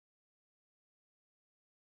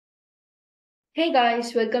Hey guys,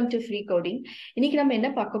 welcome to Free Coding. இன்னைக்கு நம்ம என்ன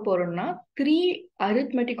பார்க்க போறோம்னா 3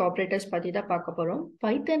 arithmetic operators பத்தி தான் பார்க்க போறோம்.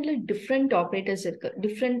 பைத்தன்ல different operators இருக்கு.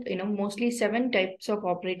 Different, mostly 7 types of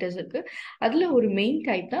operators இருக்கு. அதுல ஒரு main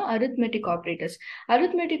type தான் arithmetic operators.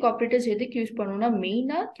 Arithmetic operators எதுக்கு யூஸ் பண்ணுவோம்னா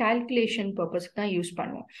மெயினா calculation purpose தான் யூஸ்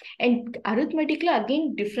பண்ணுவோம். And arithmeticல again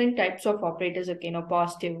different types of operators இருக்கு.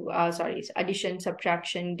 Positive, addition,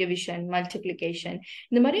 subtraction, division, multiplication.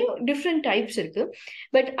 இந்த மாதிரி different types இருக்கு.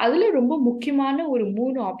 பட் அதுல ரொம்ப முக்கியமான ஒரு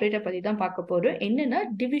 3 ஆபரேட்டர் பத்தி தான் பார்க்க போறோம். என்னன்னா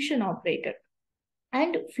division operator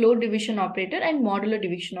and floor division operator and modulo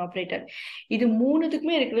division operator. இது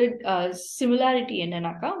மூணுத்துக்குமே இருக்கிற சிமிலாரிட்டி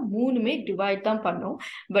என்னன்னாக்கா மூணுமே டிவைட் தான் பண்ணும்.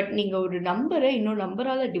 பட் நீங்க ஒரு நம்பரை இன்னொரு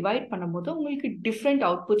நம்பரால டிவைட் பண்ணும்போது உங்களுக்கு டிஃப்ரெண்ட்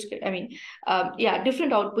அவுட்புட்ஸ்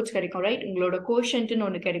டிஃப்ரெண்ட் அவுட்புட்ஸ் கிடைக்கும், ரைட்? உங்களோட கோஷன்ட்னு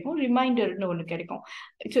ஒன்று கிடைக்கும், ரிமைண்டர்னு ஒன்று கிடைக்கும்.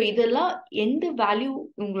 ஸோ இதெல்லாம் எந்த வேல்யூ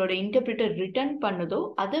உங்களோட இன்டர்பிரிட்டர் ரிட்டர்ன் பண்ணுதோ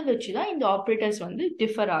அதை வச்சுதான் இந்த ஆபரேட்டர்ஸ் வந்து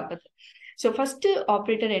டிஃபர் ஆகுது. ஸோ ஃபர்ஸ்ட்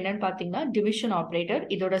ஆப்ரேட்டர் என்னன்னு பார்த்தீங்கன்னா டிவிஷன் ஆப்ரேட்டர்.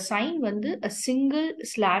 இதோட சைன் வந்து single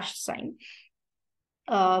slash sine,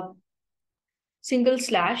 single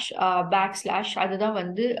slash back slash, அதுதான்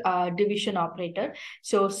வந்து division operator.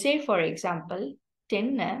 So say for example 10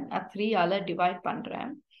 நான் 3ஆல டிவைட்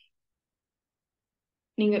பண்றேன்.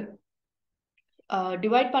 நீங்க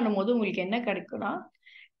டிவைட் பண்ணும்போது உங்களுக்கு என்ன கிடைக்கும்னா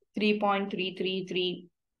 3.333.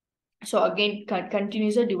 ஸோ அகெயின்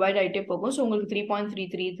கண்டினியூஸாக டிவைட் ஆகிட்டே போகும். ஸோ உங்களுக்கு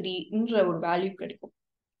 3.333ன்ற ஒரு வேல்யூ கிடைக்கும்.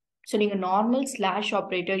 ஸோ நீங்கள் நார்மல் ஸ்லாஷ்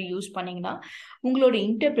ஆப்ரேட்டர் யூஸ் பண்ணீங்கன்னா உங்களோட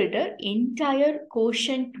இன்டர்பிரிட்டர் என்டையர்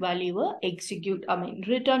கோஷன்ட் வேல்யூவை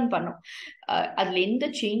ரிட்டர்ன் பண்ணும். அதில் எந்த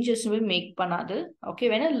சேஞ்சஸுமே மேக் பண்ணாது. ஓகே,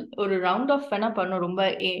 வேணா ஒரு ரவுண்ட் ஆஃப் வேணா பண்ணும், ரொம்ப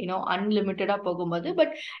அன்லிமிட்டடாக போகும்போது.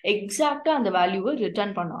 பட் எக்ஸாக்டாக அந்த வேல்யூவை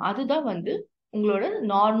ரிட்டர்ன் பண்ணும். அதுதான் வந்து உங்களோட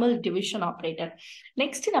நார்மல் டிவிஷன் ஆப்ரேட்டர்.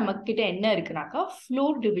 நெக்ஸ்ட் நம்ம கிட்ட என்ன இருக்குனாக்கா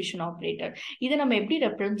ஃப்ளோர் டிவிஷன் ஆப்ரேட்டர். இதை நம்ம எப்படி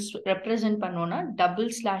ரெப்ரசென்ட் பண்ணோம்னா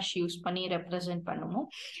டபுள் ஸ்லாஷ் யூஸ் பண்ணி ரெப்ரசென்ட் பண்ணுவோம்.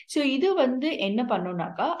 ஸோ இது வந்து என்ன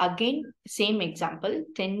பண்ணோம்னாக்கா அகெயின் சேம் எக்ஸாம்பிள்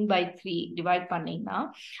 10/3 டிவைட் பண்ணீங்கன்னா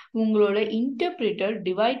உங்களோட இன்டர்பிரிட்டர்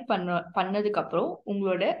டிவைட் பண்ணதுக்கு அப்புறம்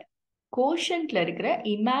உங்களோட கோஷன்ட்ல இருக்கிற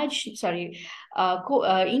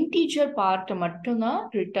இன்டீஜர் பார்ட் மட்டும்தான்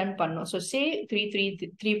ரிட்டர்ன் பண்ணும். ஸோ சே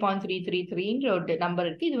 3.333ன்ற ஒரு நம்பர்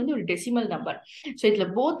இருக்கு. இது வந்து ஒரு டெசிமல் நம்பர். ஸோ இதுல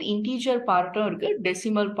போத் இன்டீஜர் பார்ட்டும் இருக்கு,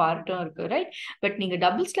 டெசிமல் பார்ட்டும் இருக்கு, ரைட்? பட் நீங்க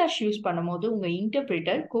டபுள் ஸ்லாஷ் யூஸ் பண்ணும்போது உங்க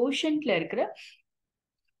இன்டர்பிரிட்டர் கோஷன்ட்ல இருக்கிற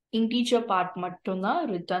இன்டீஜர் பார்ட் மட்டும்தான்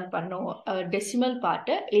ரிட்டர்ன் பண்ணும், டெசிமல்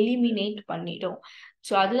பார்ட்டை எலிமினேட் பண்ணிடும்.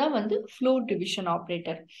 ஸோ அதுதான் வந்து floor division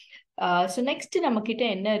operator. So next நம்ம கிட்ட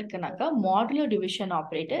என்ன இருக்குனாக்கா மாடுலோ டிவிஷன்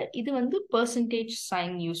ஆப்ரேட்டர். இது வந்து பெர்சன்டேஜ்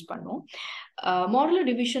சைன் யூஸ் பண்ணும். மாடுலோ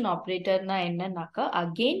டிவிஷன் ஆப்ரேட்டர்னா என்னன்னாக்கா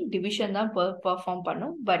அகெயின் டிவிஷன் தான் பெர்ஃபார்ம்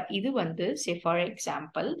பண்ணும். பட் இது வந்து சே ஃபார்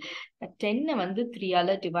எக்ஸாம்பிள் 10 வந்து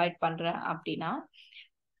 3ஆல டிவைட் பண்றேன் அப்படின்னா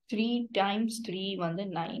 3 times 3 வந்து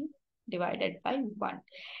 9 divided by 1.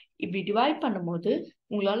 இப்படி டிவைட் பண்ணும்போது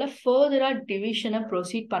உங்களால ஃபர்தரா டிவிஷனை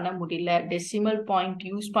ப்ரொசீட் பண்ண முடியல, டெசிமல் பாயிண்ட்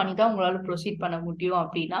யூஸ் பண்ணி தான் உங்களால ப்ரொசீட் பண்ண முடியும்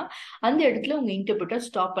அப்படின்னா அந்த இடத்துல உங்க இன்டர்பிரிட்டர்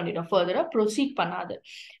ஸ்டாப் பண்ணிடும், ஃபர்தரா ப்ரொசீட் பண்ணாது.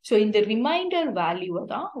 ஸோ இந்த ரிமைண்டர் வேல்யூவை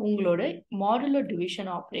தான் உங்களோட மாடுலோ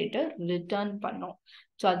டிவிஷன் ஆப்ரேட்டர் ரிட்டர்ன் பண்ணும்.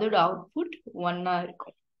 ஸோ அதோட அவுட்புட் 1ஆ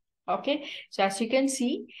இருக்கும். Okay, so as you can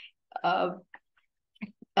see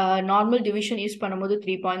normal division use பண்ணும்போது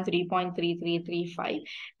 3.3.3335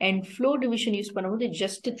 அண்ட் ஃப்ளோ டிவிஷன் யூஸ் பண்ணும்போது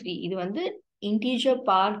ஜஸ்ட் 3. இது வந்து இன்டீஜர்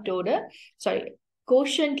பார்ட்டோட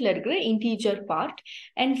கோஷன்ட்ல இருக்கிற இன்டீஜர் பார்ட்.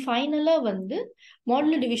 அண்ட் ஃபைனலா வந்து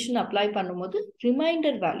மாடுலோ டிவிஷன் அப்ளை பண்ணும்போது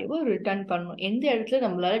ரிமைண்டர் வேல்யூவை ரிட்டர்ன் பண்ணணும். எந்த இடத்துல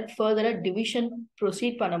நம்மளால ஃபர்தரா டிவிஷன்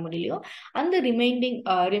ப்ரொசீட் பண்ண முடியலையோ அந்த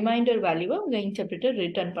ரிமைண்டர் வேல்யூவை உங்க இன்டர்பிரிட்டர்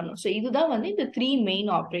ரிட்டர்ன் பண்ணும். ஸோ இதுதான் வந்து இந்த 3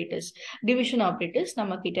 மெயின் ஆப்ரேட்டர்ஸ், டிவிஷன் ஆப்ரேட்டர்ஸ்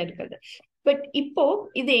நம்ம கிட்ட இருக்கிறது. பட் இப்போ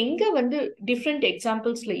இது எங்க வந்து டிஃப்ரெண்ட்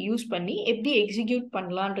எக்ஸாம்பிள்ஸ்ல யூஸ் பண்ணி எப்படி எக்ஸிக்யூட்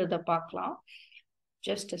பண்ணலான்றத பார்க்கலாம்.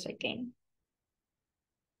 Just a second.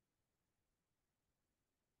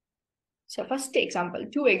 So first example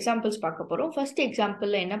 2 examples பார்க்க போறோம். ஃபர்ஸ்ட்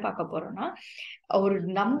எக்ஸாம்பிள்ல என்ன பார்க்க போறோம்னா ஒரு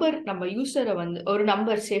நம்பர், நம்ம யூசரை வந்து ஒரு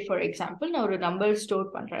நம்பர், சே ஃபார் எக்ஸாம்பிள் நான் ஒரு நம்பர் ஸ்டோர்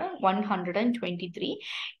பண்றேன் 123.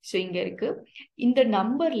 ஸோ இங்க இருக்கு. இந்த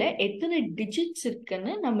நம்பர்ல எத்தனை டிஜிட்ஸ்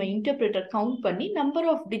இருக்குன்னு நம்ம இன்டர்பிரிட்டர் கவுண்ட் பண்ணி நம்பர்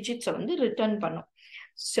ஆஃப் டிஜிட்ஸை வந்து ரிட்டர்ன் பண்ணும்.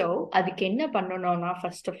 ஸோ அதுக்கு என்ன பண்ணணும்னா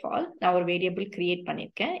ஃபர்ஸ்ட் ஆஃப் ஆல் நான் ஒரு வேரியபிள் கிரியேட்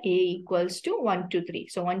பண்ணியிருக்கேன், a = 1 2 3.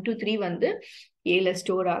 ஸோ 1 2 3 வந்து ஏல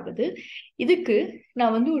ஸ்டோர் ஆகுது. இதுக்கு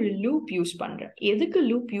நான் வந்து ஒரு லூப் யூஸ் பண்றேன். எதுக்கு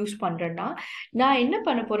லூப் யூஸ் பண்றேன்னா, நான் என்ன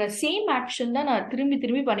பண்ண போறேன், சேம் ஆக்ஷன் தான் நான் திரும்பி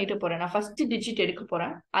திரும்பி பண்ணிட்டு போறேன். நான் ஃபர்ஸ்ட் டிஜிட் எடுக்க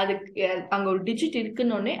போறேன், அதுக்கு அங்க ஒரு டிஜிட்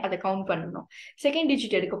இருக்குன்னொடனே அதை கவுண்ட் பண்ணணும். செகண்ட்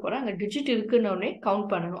டிஜிட் எடுக்க போறேன், அங்க டிஜிட் இருக்குன்னொடனே கவுண்ட்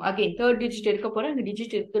பண்ணணும். அகைன் தேர்ட் டிஜிட் எடுக்க போறேன், அங்க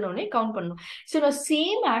டிஜிட் இருக்குன்னொடனே கவுண்ட் பண்ணணும். ஸோ நான்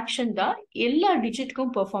சேம் ஆக்ஷன் தான் எல்லா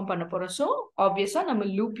டிஜிட்டுக்கும் பெர்ஃபார்ம் பண்ண போறேன். ஸோ ஆப்வியஸா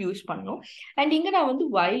நம்ம லூப் யூஸ் பண்ணணும். அண்ட் இங்க நான் வந்து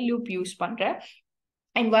வைல் லூப் யூஸ் பண்றேன்.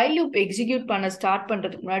 அண்ட் வைல் லூப் எக்ஸிக்யூட் பண்ண ஸ்டார்ட்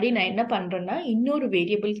பண்றதுக்கு முன்னாடி நான் என்ன பண்றேன்னா, இன்னொரு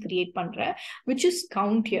வேரியபிள் கிரியேட் பண்றேன், which is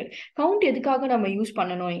count here. Count எதுக்காக நம்ம யூஸ்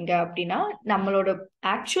பண்ணணும் இங்க அப்படின்னா, நம்மளோட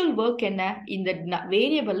ஆக்சுவல் ஒர்க் என்ன, இந்த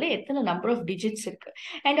வேரியபிள்ல எத்தனை நம்பர் ஆஃப் டிஜிட்ஸ் இருக்கு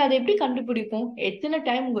அண்ட் அதை எப்படி கண்டுபிடிப்போம், எத்தனை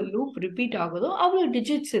டைம் உங்க லூப் ரிப்பீட் ஆகுதோ அவ்வளோ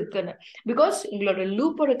டிஜிட்ஸ் இருக்குன்னு. பிகாஸ் உங்களோட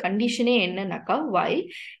லூப்போட கண்டிஷனே என்னன்னாக்கா, while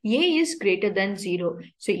A is greater than 0.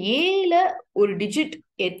 So ஏல ஒரு டிஜிட்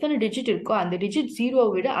எத்தனை டிஜிட் இருக்கோ அந்த டிஜிட் 0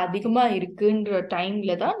 விட அதிகமா இருக்குன்ற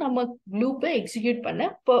டைம்ல தான் நம்ம லூப்பை எக்ஸிக்யூட் பண்ண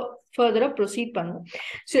ஃபர்தரா ப்ரொசீட் பண்ணுவோம்.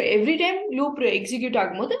 So every time loop execute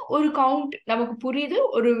ஆகும்போது ஒரு கவுண்ட் நமக்கு புரியுது,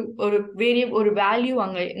 ஒரு ஒரு வேல்யூ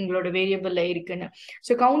அங்க உங்களோட வேரியபிள்ல இருக்குன்னு.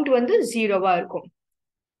 ஸோ கவுண்ட் வந்து 0வா இருக்கும்.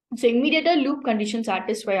 ஸோ இம்மீடியட்டா லூப் கண்டிஷன்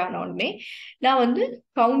சாட்டிஸ்ஃபை ஆன உடனே நான் வந்து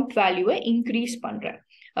கவுண்ட் வேல்யூவை இன்க்ரீஸ் பண்றேன்.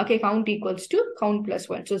 Okay, count equals to count plus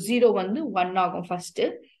 1. So 0 வந்து 1 ஆகும் ஃபர்ஸ்ட்.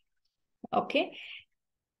 ஓகே,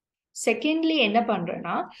 செகண்ட்லி என்ன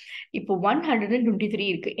பண்றேன்னா, இப்போ 123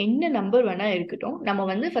 இருக்கு, என்ன நம்பர் வேணா இருக்கட்டும், நம்ம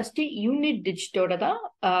வந்து ஃபர்ஸ்ட் யூனிட் டிஜிட்டோட தான்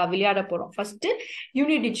விளையாட போறோம். ஃபர்ஸ்ட்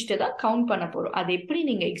யூனிட் டிஜிட்டை தான் கவுண்ட் பண்ண போறோம். அது எப்படி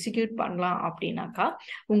நீங்க எக்ஸிக்யூட் பண்ணலாம் அப்படின்னாக்கா,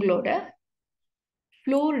 உங்களோட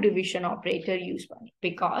ஃப்ளோர் டிவிஷன் ஆப்ரேட்டர் யூஸ் பண்ணி.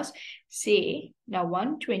 பிகாஸ் சே நான்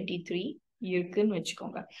 123 இருக்குன்னு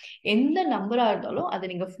வச்சுக்கோங்க, எந்த நம்பரா இருந்தாலும் அதை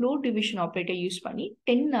நீங்க ஃப்ளோர் டிவிஷன் ஆப்ரேட்டர் யூஸ் பண்ணி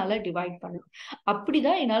 10ஆல டிவைட் பண்ணணும்.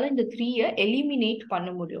 அப்படிதான் என்னால இந்த 3யை எலிமினேட் பண்ண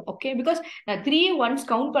முடியும். ஓகே, பிகாஸ் நான் 3 ஒன்ஸ்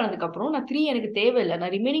கவுண்ட் பண்ணதுக்கு அப்புறம் நான் 3 எனக்கு தேவையில்லை,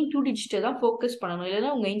 நான் ரிமைனிங் 2 டிஜிட்டை தான் ஃபோக்கஸ் பண்ணணும்,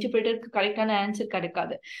 இல்லைன்னா உங்க இன்டர்பிரேட்டருக்கு கரெக்டான ஆன்சர்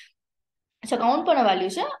கிடைக்காது. ஸோ கவுண்ட் பண்ண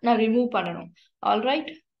வேல்யூஸை நான் ரிமூவ் பண்ணணும். ஆல்ரைட்,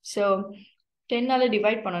 ஸோ 10ஆல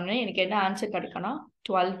டிவைட் பண்ணணும்னா எனக்கு என்ன ஆன்சர் கிடைக்கும்னா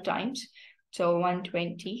 12 times. So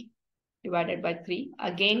 120 divided by 3,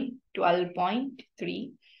 again 12.3,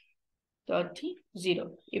 30, 0.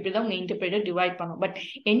 இப்படிதான் உங்க இன்டர்பிரேட்டர் டிவைட் பண்ணும். பட்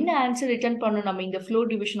என்ன ஆன்சர் ரிட்டர்ன் பண்ணும் நம்ம இந்த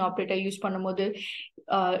ஃப்ளோர் டிவிஷன் ஆப்ரேட்டர் யூஸ் பண்ணும்போது,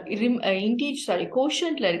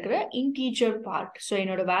 கோஷன்ட்ல இருக்கிற இன்டீஜர் பார்ட். ஸோ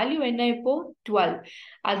என்னோட வேல்யூ என்ன இப்போ 12,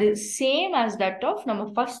 அது சேம் ஆஸ் தட் ஆஃப் நம்ம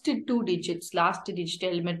first 2 digits last digit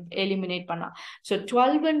eliminate பண்ணா. ஸோ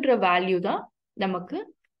 12ன்ற வேல்யூ தான் நமக்கு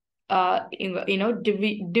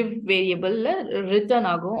div வேரியபிள்ல ரிட்டர்ன்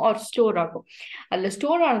ஆகும் ஆர் ஸ்டோர் ஆகும். அதுல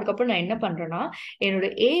ஸ்டோர் ஆனதுக்கு அப்புறம் நான் என்ன பண்றேன்னா, என்னோட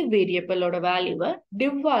a வேரியபிளோட வேல்யூவை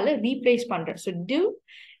divவால ரீப்ளேஸ் பண்றேன். ஸோ div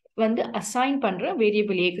வந்து அசைன் பண்றேன்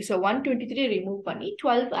வேரியபிள் ஏக்கு. ஸோ 123 ரிமூவ் பண்ணி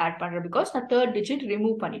 12 ஆட் பண்றேன், பிகாஸ் நான் தேர்ட் டிஜிட்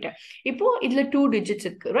ரிமூவ் பண்ணிட்டேன். இப்போ இதுல 2 டிஜிட்ஸ்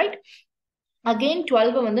இருக்கு, ரைட்? அகெயின்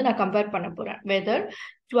 12 வந்து நான் கம்பேர் பண்ண போறேன், வெதர்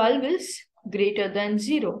 12 இஸ் கிரேட்டர் தென்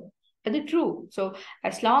 0. அது true. So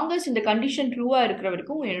as long as இந்த கண்டிஷன் ட்ரூவா இருக்கிற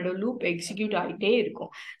வரைக்கும் என்னோட லூப் எக்ஸிக்யூட் ஆகிட்டே இருக்கும்.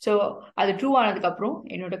 ஸோ அது ட்ரூ ஆனதுக்கு அப்புறம்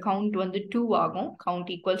என்னோட கவுண்ட் வந்து 2 ஆகும். Count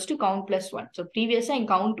equals to count plus 1. So ப்ரீவியஸா N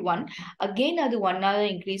count 1, again அது 1ஆல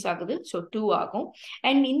இன்க்ரீஸ் ஆகுது, ஸோ 2 ஆகும்.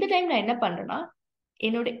 அண்ட் இந்த டைம் நான் என்ன பண்றேன்னா,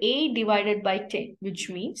 என்னோட a divided by 10, which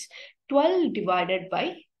means 12 divided by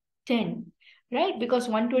 10. Right, because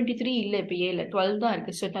 123 இல்லை, இப்போ ஏல 12 தான்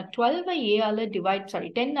இருக்கு. ஸோ நான் 12 ஏஆல டிவைட்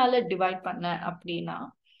 10ஆல டிவைட் பண்ணேன் அப்படின்னா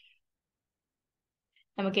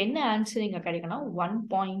நமக்கு என்ன ஆன்சர் இங்க கிடைக்கும்னா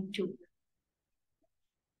 1.2.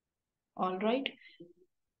 ஆல்ரைட்,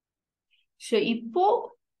 ஸோ இப்போ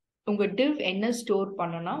உங்க div என்ன ஸ்டோர்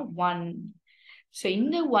பண்ணனா 1. ஸோ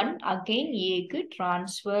இந்த 1 அகெயின் ஏக்கு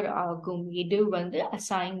டிரான்ஸ்ஃபர் ஆகும். இது வந்து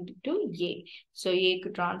அசைன்ட் டு ஏ. ஸோ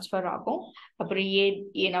ஏக்கு டிரான்ஸ்ஃபர் ஆகும். அப்புறம்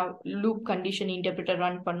ஏன்னா லூப் கண்டிஷன் இன்டர்பிரேட்டர்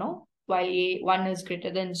ரன் பண்ணோம். while a 1 is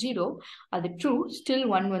greater than 0, அது true, still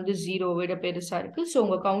 1 வந்து 0 விட பெருசா இருக்கு. ஸோ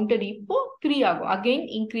உங்க கவுண்டர் இப்போ 3 ஆகும், அகெயின்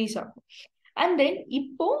இன்க்ரீஸ் ஆகும். அண்ட் தென்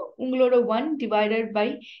இப்போ உங்களோட 1 divided by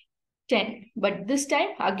 10, but this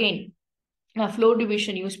time again நான் ஃப்ளோர்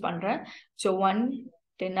டிவிஷன் யூஸ் பண்றேன். ஸோ 1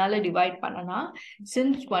 10ஆல டிவைட் பண்ணனா,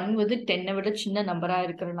 சின்ஸ் 1 வந்து 10 விட சின்ன நம்பரா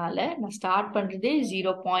இருக்கிறதுனால நான் ஸ்டார்ட் பண்றதே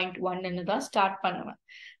 0.1 தான் ஸ்டார்ட் பண்ணுவேன்.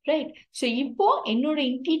 ரைட், ஸோ இப்போ என்னோட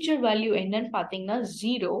இன்டீஜர் வேல்யூ என்னன்னு பாத்தீங்கன்னா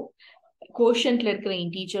 0, கோஷன்ட்ல இருக்கிற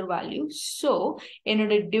இன்டீஜர் வேல்யூ. ஸோ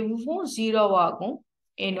என்னோட டிவ்வும் 0 ஆகும்,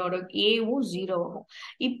 என்னோட ஏவும் 0 ஆகும்.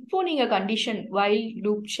 இப்போ நீங்க கண்டிஷன் வைல்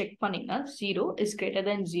லூப் செக் பண்ணீங்கன்னா 0 இஸ் கிரேட்டர்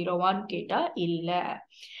தென் 0 கேட்டா இல்ல.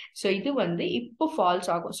 ஸோ இது வந்து இப்போ ஃபால்ஸ்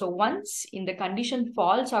ஆகும். ஸோ ஒன்ஸ் இந்த கண்டிஷன்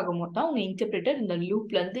ஃபால்ஸ் ஆகும்போது தான் உங்க இன்டர்பிரேட்டர் இந்த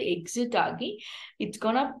லூப்ல இருந்து எக்ஸிட் ஆகி it's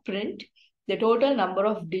gonna print the total number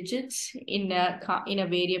of digits in a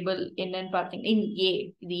variable என்னன்னு பார்த்தீங்கன்னா in a,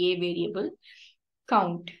 இது a variable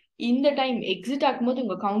count இந்த டைம் எக்ஸிட் ஆகும்போது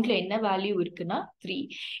உங்க கவுண்ட்ல என்ன வேல்யூ இருக்குன்னா 3.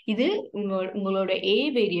 இது உங்களோட ஏ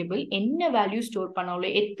வேரியபிள் என்ன வேல்யூ ஸ்டோர்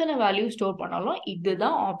பண்ணாலும் எத்தனை வேல்யூ ஸ்டோர் பண்ணாலும்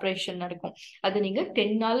இதுதான் ஆப்ரேஷன் நடக்கும். அதை நீங்க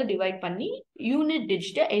 10 டிவைட் பண்ணி யூனிட்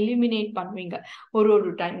டிஜிட்டை எலிமினேட் பண்ணுவீங்க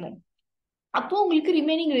ஒரு டைமும். அப்போ உங்களுக்கு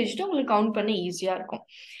ரிமைனிங் டிஜிட்டை உங்களுக்கு கவுண்ட் பண்ண ஈஸியா இருக்கும்.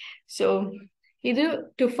 ஸோ இது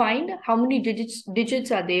to find how many digits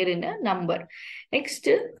are there in a number.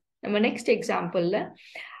 நம்ம next எக்ஸாம்பிள்ல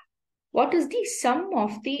what is the sum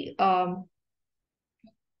of the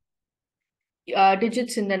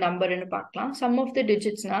digits in the number ன்னு பார்க்கலாம். Sum of the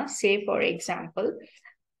digits na, say for example,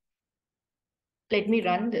 let me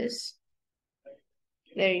run this.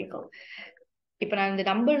 There you go. இப்போ நான் இந்த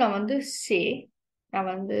number நான் வந்து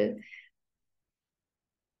நான் வந்து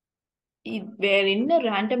வேற என்ன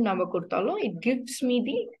ரேண்டம் நம்பர் கொடுத்தாலும் it gives me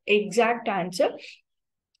the exact answer.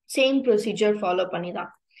 Same procedure follow பண்ணி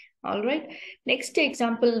தான். All right. Next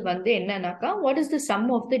example வந்து என்னன்னாக்கா what is the sum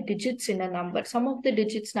of the digits in a number? Sum of the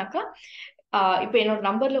digits நாக்கா இப்போ என்னோட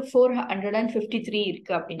நம்பர்ல 453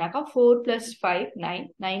 இருக்கு அப்படின்னாக்கா 4 plus 5 9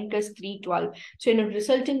 9 plus 3 12. ஸோ என்னோட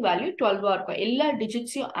ரிசல்ட்டிங் வேல்யூ 12 இருக்கும். எல்லா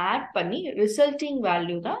டிஜிட்ஸையும் ஆட் பண்ணி ரிசல்ட்டிங்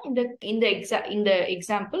வேல்யூ தான் இந்த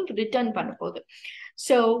எக்ஸாம்பிள் ரிட்டர்ன் பண்ண போகுது.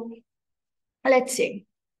 ஸோ let's say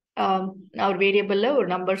நான் ஒரு வேரியபிள்ல ஒரு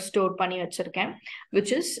நம்பர் ஸ்டோர் பண்ணி வச்சிருக்கேன்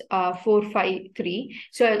which is 453.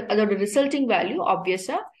 ஸோ அதோட ரிசல்ட்டிங் வேல்யூ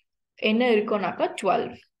ஆப்வியஸா என்ன இருக்கும்னாக்கா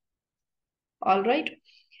 12. ஆல்ரைட்.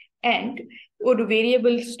 அண்ட் ஒரு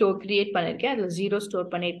வேரியபிள் கிரியேட் பண்ணிருக்கேன், அதுல 0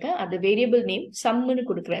 ஸ்டோர் பண்ணிருக்கேன். அது வேரியபிள் நேம் சம்னு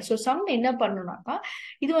கொடுக்குறேன். ஸோ சம் என்ன பண்ணணும்னாக்கா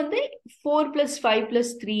இது வந்து 4 plus 5 plus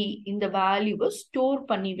 3 இந்த வேல்யூவை ஸ்டோர்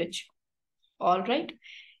பண்ணி வச்சு. ஆல்ரைட்.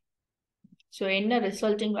 ஸோ என்ன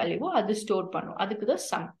ரிசல்ட்டிங் வேல்யூவோ அது ஸ்டோர் பண்ணும், அதுக்கு தான்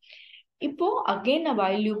சம். இப்போ அகெயின் நான்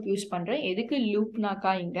வைல் லூப் யூஸ் பண்றேன். எதுக்கு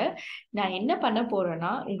லூப்னாக்கா இங்க நான் என்ன பண்ண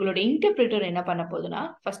போறேன்னா உங்களோட இன்டர்பிரேட்டர் என்ன பண்ண போகுதுன்னா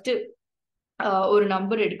ஃபர்ஸ்ட் ஒரு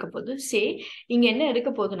நம்பர் எடுக்க போகுது. இங்க என்ன எடுக்க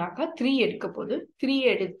போகுதுனாக்கா 3 எடுக்க போகுது. 3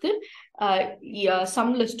 எடுத்து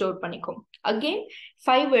சம்ல ஸ்டோர் பண்ணிக்கும். அகெயின்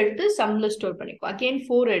 5 எடுத்து சம்ல ஸ்டோர் பண்ணிக்கும். அகெயின்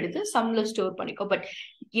 4 எடுத்து சம்ல ஸ்டோர் பண்ணிக்கும். பட்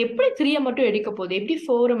எப்படி 3 மட்டும் எடுக்க போகுது, எப்படி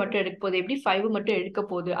 4 மட்டும் எடுக்க போகுது, எப்படி 5 மட்டும் எடுக்க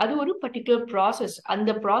போகுது, அது ஒரு பர்டிகுலர் ப்ராசஸ்.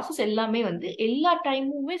 அந்த ப்ராசஸ் எல்லாமே வந்து எல்லா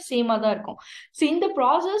டைமுமே சேமா தான் இருக்கும். ஸோ இந்த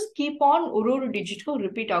ப்ராசஸ் கீப் ஆன் ஒரு டிஜிட்க்கும்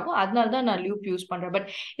ரிப்பீட் ஆகும். அதனால தான் நான் லூப் யூஸ் பண்றேன். பட்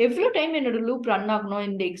எவ்வளோ டைம் என்னோட லூப் ரன் ஆகணும்,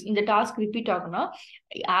 இந்த டாஸ்க் ரிப்பீட் ஆகும்னா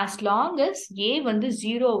as long as a வந்து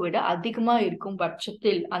 0 விட அதிகமா இருக்கும்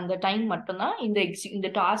பட்சத்தில் அந்த டைம் மட்டும்தான் இந்த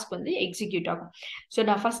டாஸ்க் வந்து எக்ஸிக்யூட் ஆகும். ஸோ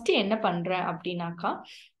நான் ஃபர்ஸ்ட் என்ன பண்றேன் அப்படின்னாக்கா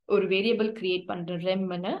ஒரு வேரியபிள் கிரியேட் பண்றேன்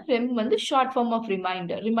ரெம் வந்து short form of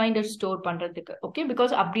reminder store பண்றதுக்கு. ஓகே,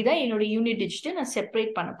 பிகாஸ் அப்படிதான் என்னோட யூனிட் டிஜிட்டை நான்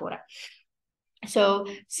செப்பரேட் பண்ண போறேன். ஸோ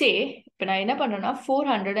இப்போ நான் என்ன பண்ணேன்னா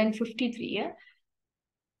 453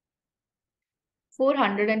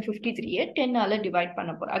 10 டிவைட்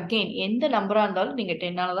பண்ண போறேன். அகெயின் எந்த நம்பரா இருந்தாலும் நீங்க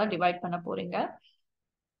 10 தான் டிவைட் பண்ண போறீங்க.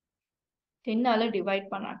 10 டிவைட்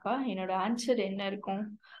பண்ணாக்கா என்னோட ஆன்சர் என்ன இருக்கும்?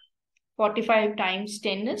 45 times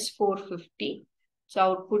 10 is 450. So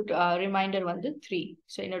output reminder வந்து 3.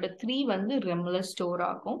 ஸோ என்னோட 3 வந்து ரெம்ல ஸ்டோர்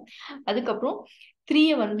ஆகும். அதுக்கப்புறம் 3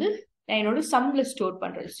 வந்து நான் என்னோட சம்ல ஸ்டோர்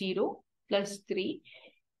பண்றேன். 0 plus 3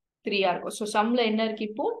 3 இருக்கும். ஸோ சம்ல என்ன இருக்கு?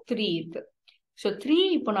 இப்போ 3 இருக்கு. ஸோ 3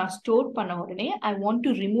 இப்போ நான் ஸ்டோர் பண்ண உடனே I want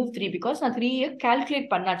to remove 3 because நான் 3 கால்குலேட்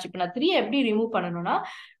பண்ணாச்சு. இப்போ நான் 3 எப்படி ரிமூவ் பண்ணணும்னா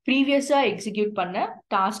ப்ரீவியஸா எக்ஸிக்யூட் பண்ண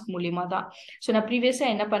டாஸ்க் மூலியமா தான். ஸோ நான் ப்ரீவியஸா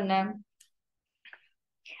என்ன பண்ணேன்,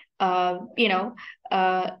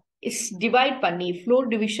 டிவைட் பண்ணி ஃப்ளோர்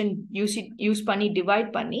டிவிஷன் யூஸ் பண்ணி டிவைட்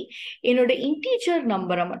பண்ணி என்னோட இன்டீஜர்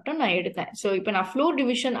நம்பரை மட்டும் நான் எடுத்தேன். ஸோ இப்போ நான் ஃப்ளோர்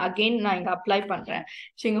டிவிஷன் அகெயின் நான் இங்கே அப்ளை பண்றேன்.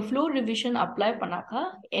 ஸோ இங்கே ஃப்ளோர் டிவிஷன் அப்ளை பண்ணாக்கா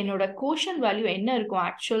என்னோட கோஷன் வேல்யூ என்ன இருக்கும்?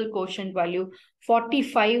 ஆக்சுவல் கோஷன் வேல்யூ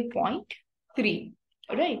 45.3.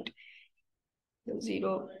 ரைட்.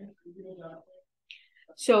 0.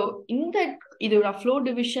 ஸோ இதோட ஃப்ளோர்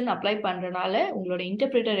டிவிஷன் அப்ளை பண்றதுனால உங்களோட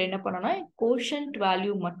இன்டர்பிரேட்டர் என்ன பண்ணனா கோஷன்ட்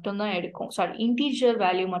வேல்யூ மட்டும் தான் எடுக்கும். சாரி, இன்டீஜர்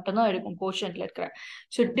வேல்யூ மட்டும் தான் எடுக்கும் கோஷன்ட்ல இருக்கிற.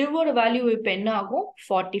 ஸோ டிவோட வேல்யூ இப்போ என்ன ஆகும்?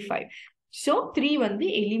 45. ஸோ 3 வந்து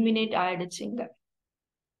எலிமினேட் ஆயிடுச்சுங்க.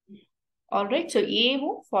 ஆல்ரைட். ஸோ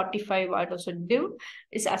ஏவும் 45 ஆயிடும். So div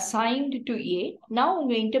is assigned to a. நான்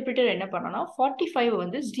உங்க இன்டர்பிரேட்டர் என்ன பண்ணனா 45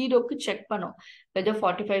 வந்து 0க்கு செக் பண்ணும் whether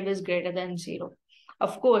 45 is greater than 0.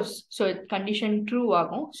 Of course, so condition true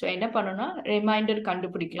ஆகும். So என்ன பண்ணணும்னா ரிமைண்டர்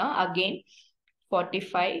கண்டுபிடிக்கலாம். Again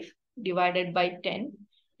 45 divided by 10.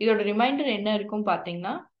 இதோட ரிமைண்டர் என்ன இருக்கும்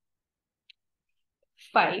பாத்தீங்கன்னா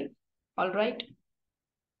 5. ஆல்ரைட்.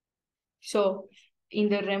 ஸோ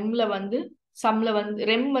இந்த ரெம்ல வந்து சம்ல வந்து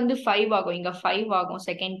ரெம் வந்து 5 ஆகும், இங்க 5 ஆகும்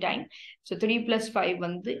செகண்ட் டைம். ஸோ 3 plus 5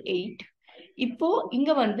 வந்து 8. இப்போ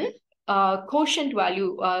இங்க வந்து quotient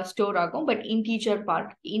value store ஆகும் பட் integer part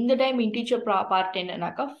இந்த டைம் integer part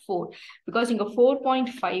என்னன்னாக்கா 4 because இங்க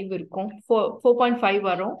 4.5 இருக்கும் 4.5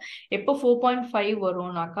 வரும் எப்போ 4.5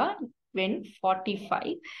 வரும்னாக்கா when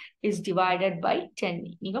 45 is divided by 10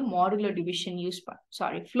 நீங்க modular division use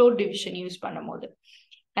floor division use பண்ணும்போது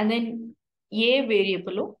and then a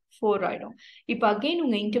variable 4 ஆயிடும் இப்போ again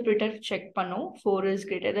உங்க interpreter check பண்ணும் 4 is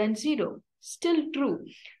greater than 0 still true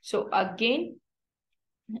so again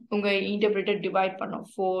உங்க interpreter divide பண்ணும்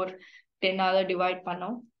 4 10 ஆல divide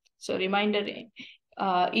பண்ணும் so reminder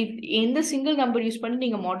எந்த single number யூஸ் பண்ணி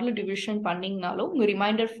நீங்க modular division பண்ணீங்கனாலும் உங்க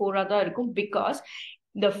reminder 4 தான் இருக்கும் because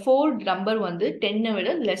the 4 number வந்து 10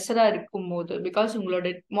 விட லெஸரா இருக்கும் போது because உங்களோட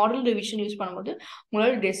modular division யூஸ் பண்ணும்போது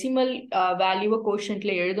உங்களோட டெசிமல் வேல்யூவை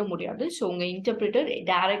கோஷன்ட்ல எழுத முடியாது so உங்க interpreter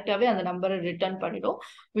டைரக்டாவே அந்த நம்பரை ரிட்டர்ன் பண்ணிடும்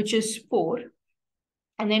which is 4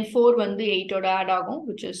 and then 4 வந்து 8 ஓட ஆட் ஆகும்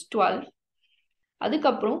which is 12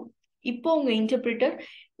 அதுக்கப்புறம் இப்போ உங்க இன்டர்பிரிட்டர்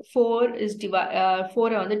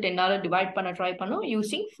 4 வந்து 10 ஆல டிவைட் பண்ண ட்ரை பண்ணும்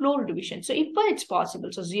யூசிங் ஃப்ளோர் டிவிஷன் ஸோ இப்போ it's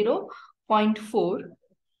possible so 0.4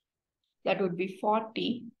 that would be 40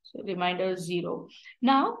 so remainder is 0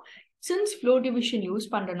 now since floor division use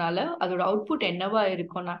பண்றனால அதோட அவுட்புட் என்னவா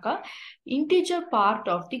இருக்கும்னாக்கா integer part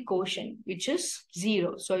of the quotient which is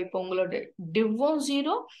 0 so இப்போ உங்களோட divவும்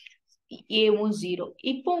 0 a-வும் 0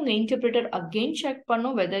 இப்போ உங்க interpreter again check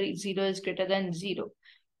பண்ணும் whether 0 is greater than 0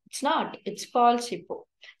 it's not it's false இப்போ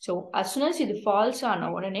so as soon as இது false ஆன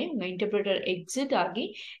உடனே உங்க interpreter exit ஆகி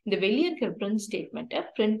இந்த வெளியே இருக்கிற print statement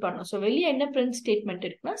print பண்ணும் so வெளியே என்ன print statement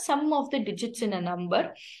இருக்குன்னா sum of the digits in a number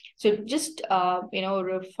so just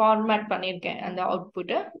ஒரு format பண்ணிருக்கேன் அந்த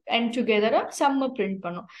output and together sum print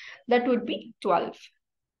பண்ணும் that would be 12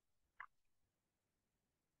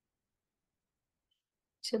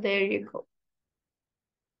 so there you go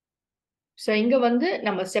so இங்க வந்து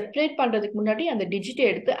நம்ம செப்பரேட் பண்றதுக்கு முன்னாடி அந்த டிஜிட்டை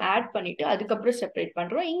எடுத்து ஆட் பண்ணிட்டு அதுக்கப்புறம் செப்பரேட்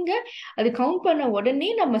பண்றோம் இங்க அது கவுண்ட் பண்ண உடனே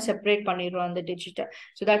நம்ம செப்பரேட் பண்ணிடுறோம் அந்த டிஜிட்டை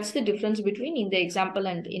so that's the difference between இந்த எக்ஸாம்பிள்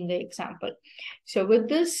அண்ட் இந்த example so with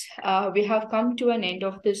this we have come to an end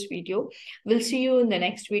of this video. We'll see you in the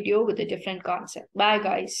next video with a different concept. Bye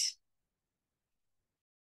guys.